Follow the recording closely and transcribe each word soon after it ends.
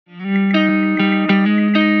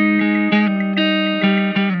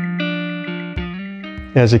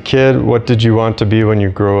As a kid, what did you want to be when you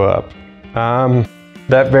grew up?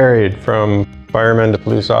 That varied from fireman to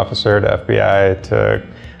police officer to FBI to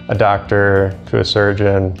a doctor to a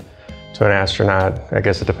surgeon to an astronaut. I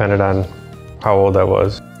guess it depended on how old I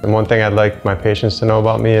was. And one thing I'd like my patients to know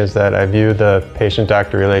about me is that I view the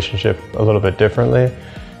patient-doctor relationship a little bit differently.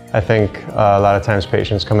 I think a lot of times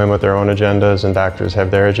patients come in with their own agendas and doctors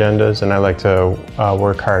have their agendas, and I like to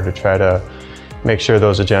work hard to try to make sure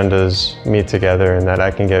those agendas meet together and that I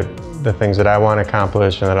can get the things that I want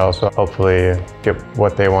accomplished and that also hopefully get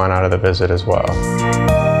what they want out of the visit as well.